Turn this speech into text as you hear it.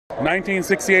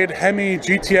1968 HEMI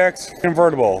GTX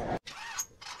Convertible.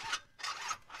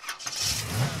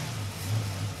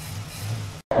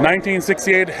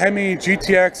 1968 HEMI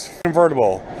GTX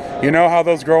Convertible. You know how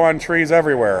those grow on trees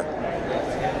everywhere.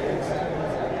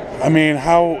 I mean,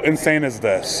 how insane is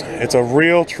this? It's a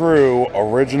real, true,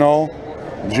 original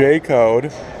J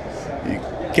code. You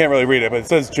can't really read it, but it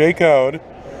says J code,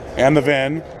 and the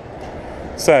VIN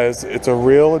says it's a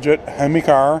real, legit HEMI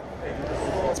car.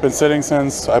 It's been sitting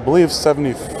since, I believe,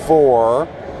 74.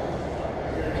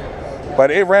 But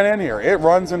it ran in here. It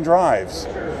runs and drives.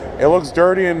 It looks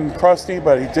dirty and crusty,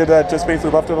 but he did that, just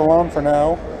basically left it alone for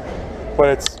now. But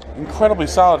it's incredibly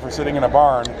solid for sitting in a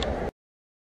barn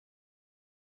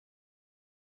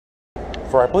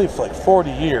for, I believe, like 40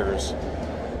 years.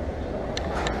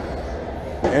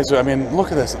 I mean,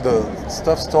 look at this. The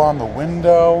stuff's still on the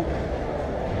window.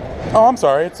 Oh, I'm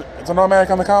sorry. It's an automatic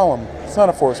on the column. It's not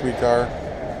a 4-speed car.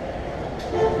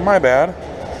 My bad.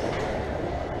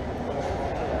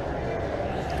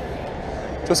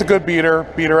 Just a good beater.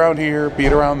 Beat around here,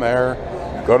 beat around there.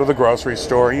 Go to the grocery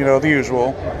store, you know, the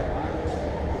usual.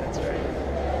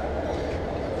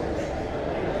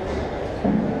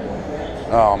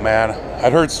 Oh man,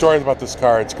 I'd heard stories about this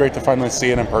car. It's great to finally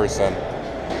see it in person.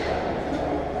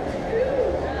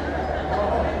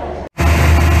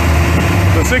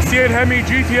 The 68 HEMI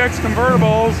GTX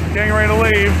Convertibles getting ready to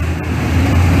leave.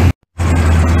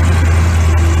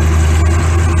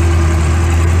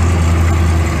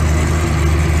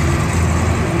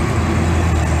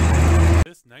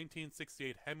 This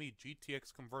 1968 HEMI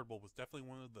GTX Convertible was definitely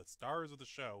one of the stars of the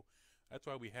show. That's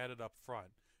why we had it up front.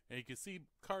 And you can see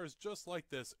cars just like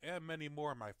this and many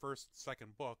more in my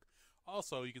second book.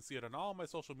 Also, you can see it on all my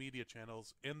social media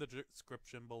channels in the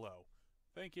description below.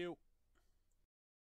 Thank you.